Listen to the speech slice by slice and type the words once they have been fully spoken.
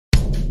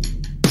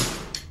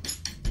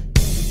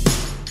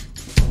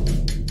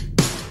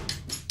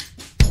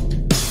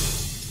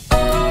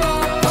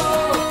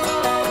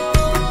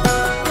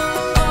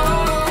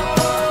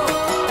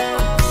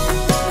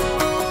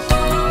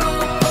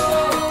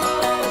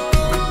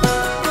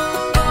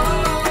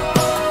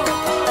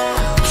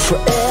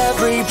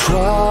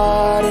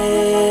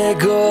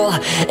prodigal,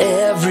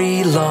 every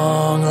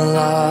long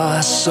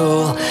lost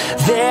soul.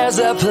 There's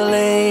a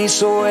place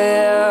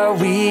where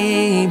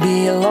we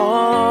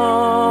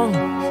belong.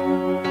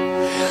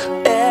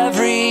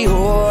 Every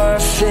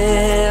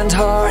orphaned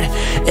heart,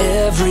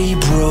 every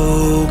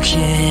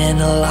broken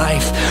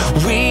life.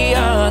 We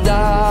are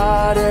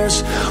daughters,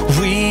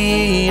 we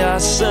are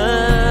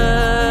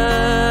sons.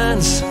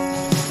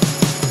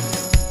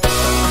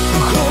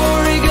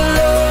 Glory,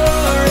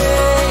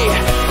 glory,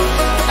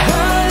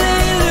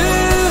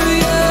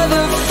 hallelujah.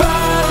 The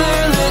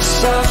fatherless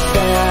are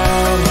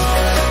found.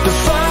 The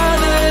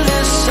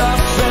fatherless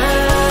are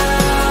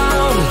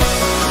found.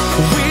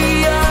 We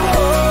are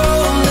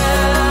whole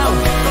now,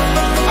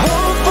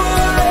 home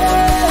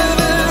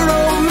forever.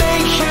 Oh,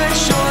 make a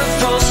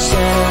joyful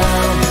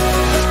sound.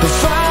 The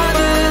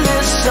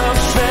fatherless are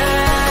found.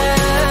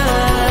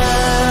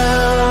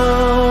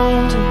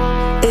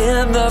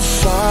 In the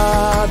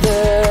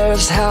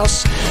Father's house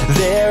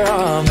there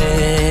are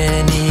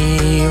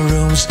many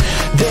rooms.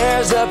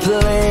 There's a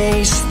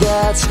place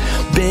that's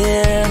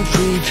been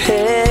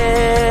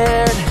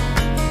prepared.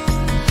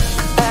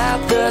 At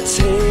the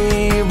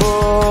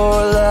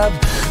table of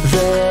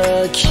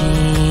the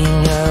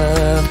King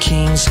of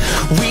Kings,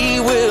 we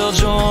will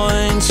join